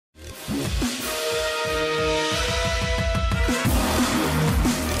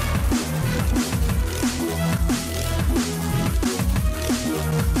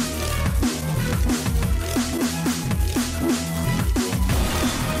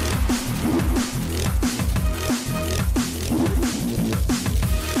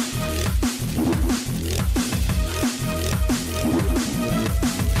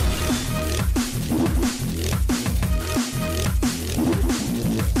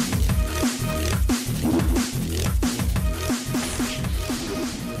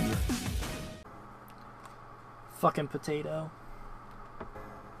Fucking potato.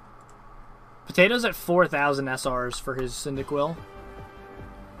 Potato's at 4,000 SRs for his Cyndaquil.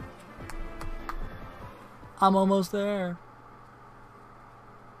 I'm almost there.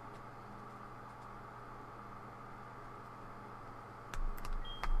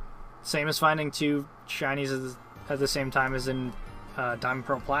 Same as finding 2 shinies at the same time as in Diamond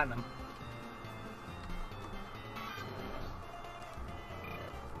Pearl Platinum.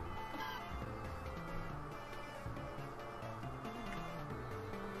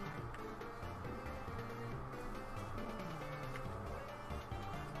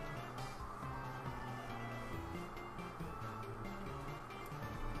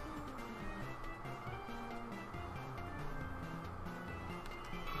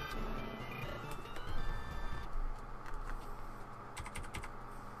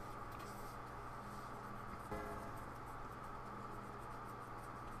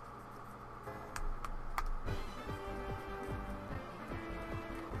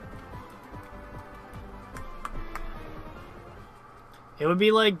 It would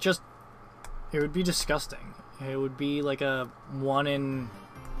be like just... It would be disgusting. It would be like a 1 in...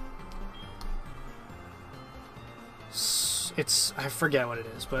 It's... I forget what it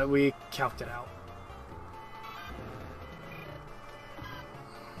is, but we calced it out.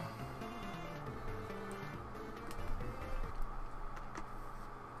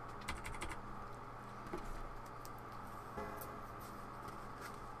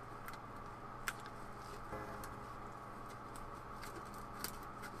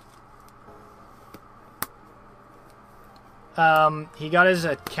 He got his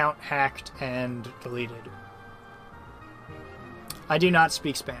account hacked and deleted. I do not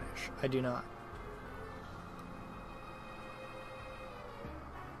speak Spanish. I do not.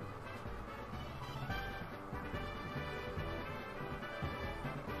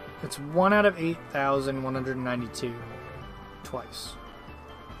 It's 1 out of 8,192 twice.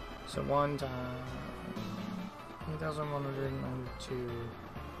 So 1 time 8,192.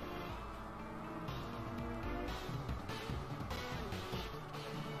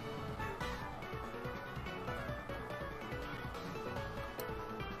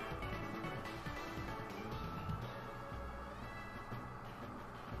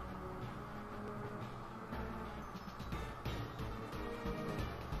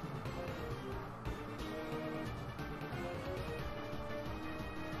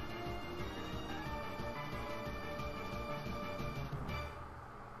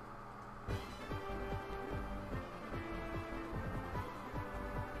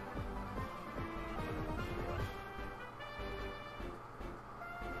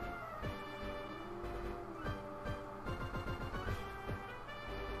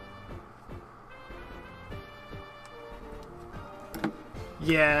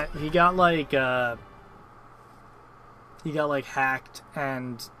 Yeah, he got like hacked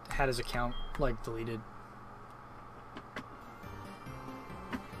and had his account like deleted.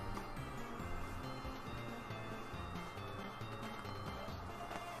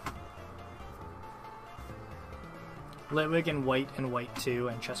 Litwick and White 2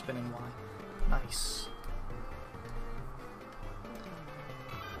 and Chespin and Y. Nice.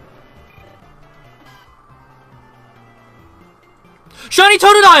 Shiny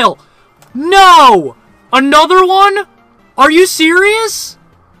Totodile! No! Another one? Are you serious?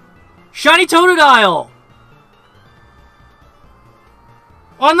 Shiny Totodile!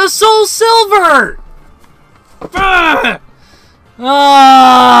 On the Soul Silver! Ugh!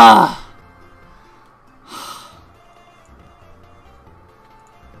 Ah!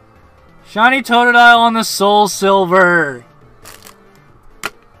 Shiny Totodile on the Soul Silver!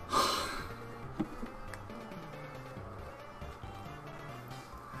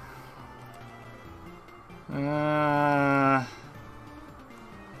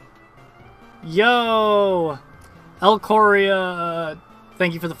 Yo! El Coria,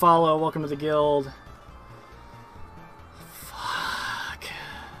 thank you for the follow. Welcome to the guild. Fuck.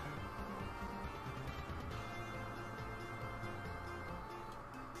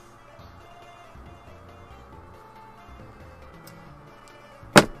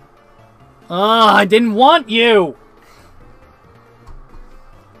 I didn't want you!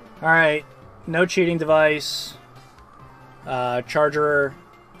 Alright. No cheating device. Charger.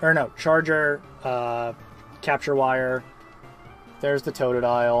 Or no, charger. Capture wire. There's the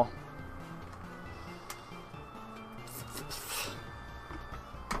Totodile.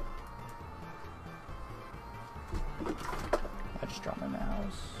 I just dropped my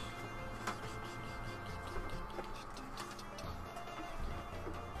mouse.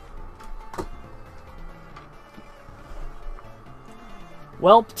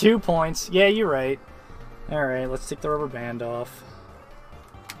 Welp, 2 points. Yeah, you're right. Alright, let's take the rubber band off.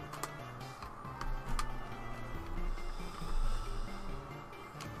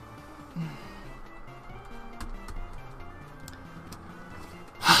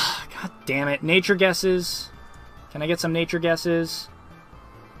 God damn it. Nature guesses. Can I get some nature guesses?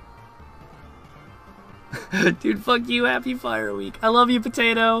 Dude, fuck you. Happy Fire Week. I love you,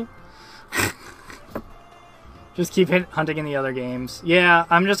 Potato. Just keep hunting in the other games. Yeah,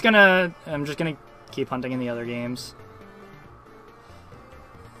 I'm just gonna keep hunting in the other games.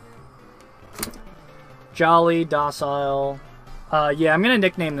 Jolly, docile. Yeah, I'm gonna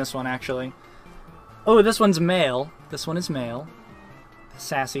nickname this one actually. Oh, this one's male. This one is male.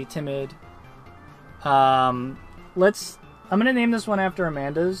 Sassy, timid. I'm gonna name this one after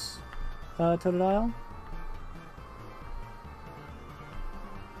Amanda's Totodile.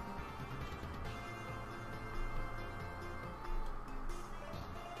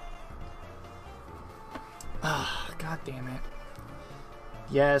 Ah, god damn it.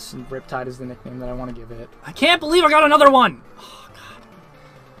 Yes, and Riptide is the nickname that I want to give it. I can't believe I got another one! Oh,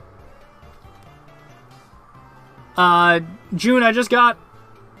 god. June, I just got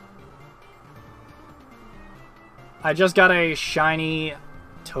a shiny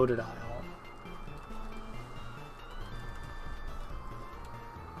Totodile.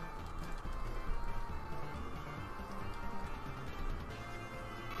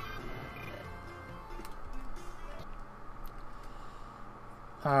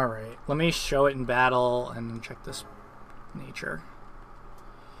 Alright, let me show it in battle and check this nature.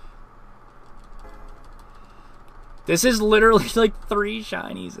 This is literally like 3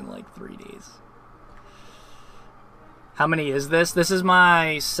 shinies in like 3 days. How many is this? This is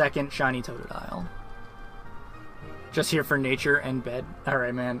my 2nd shiny Totodile. Just here for nature and bed.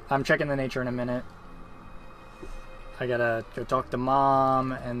 Alright, man. I'm checking the nature in a minute. I gotta go talk to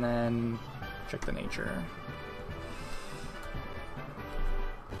Mom and then check the nature.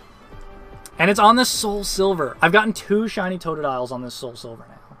 And it's on this Soul Silver. I've gotten 2 shiny Totodiles on this Soul Silver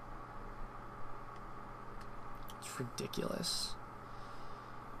now. It's ridiculous.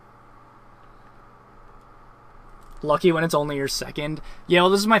 Lucky when it's only your 2nd. Yeah, well,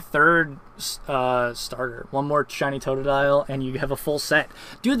 this is my 3rd starter. 1 more shiny Totodile, and you have a full set.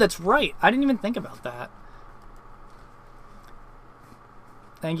 Dude, that's right. I didn't even think about that.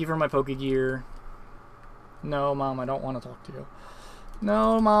 Thank you for my Pokegear. No, Mom, I don't want to talk to you.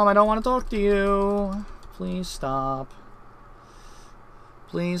 No, Mom, I don't want to talk to you. Please stop.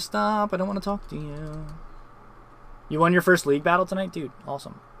 Please stop. I don't want to talk to you. You won your first league battle tonight? Dude,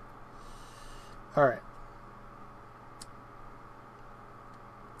 awesome. Alright.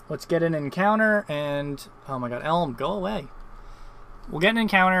 Let's get an encounter and... Oh my god, Elm, go away. We'll get an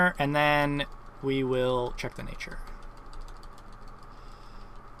encounter and then we will check the nature.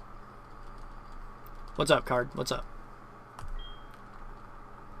 What's up, card? What's up?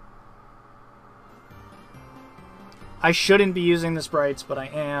 I shouldn't be using the sprites, but I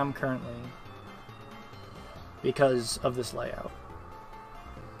am currently. Because of this layout.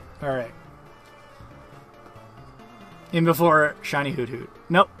 Alright. In before shiny Hoot Hoot.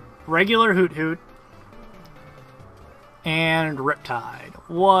 Nope. Regular Hoot Hoot. And Riptide.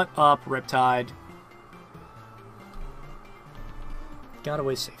 What up, Riptide? Got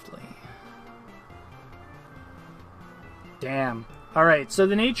away safely. Damn. Alright, so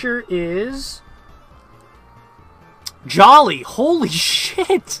the nature is... Jolly! Holy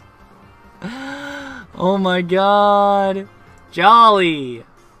shit! Oh my god. Jolly!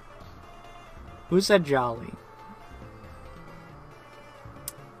 Who said Jolly?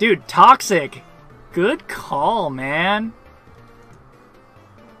 Dude, Toxic! Good call, man.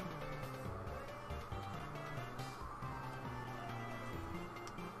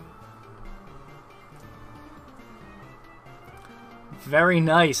 Very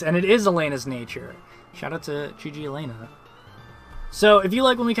nice. And it is Elena's nature. Shout out to GG Elena. So, if you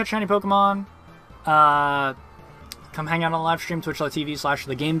like when we catch shiny Pokemon, come hang out on the live stream,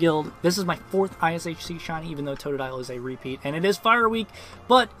 twitch.tv/thegameguild. This is my 4th ISHC shiny, even though Totodile is a repeat, and it is Fire Week,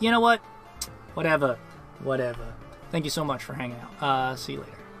 but you know what? Whatever. Whatever. Thank you so much for hanging out. See you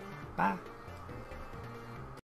later. Bye.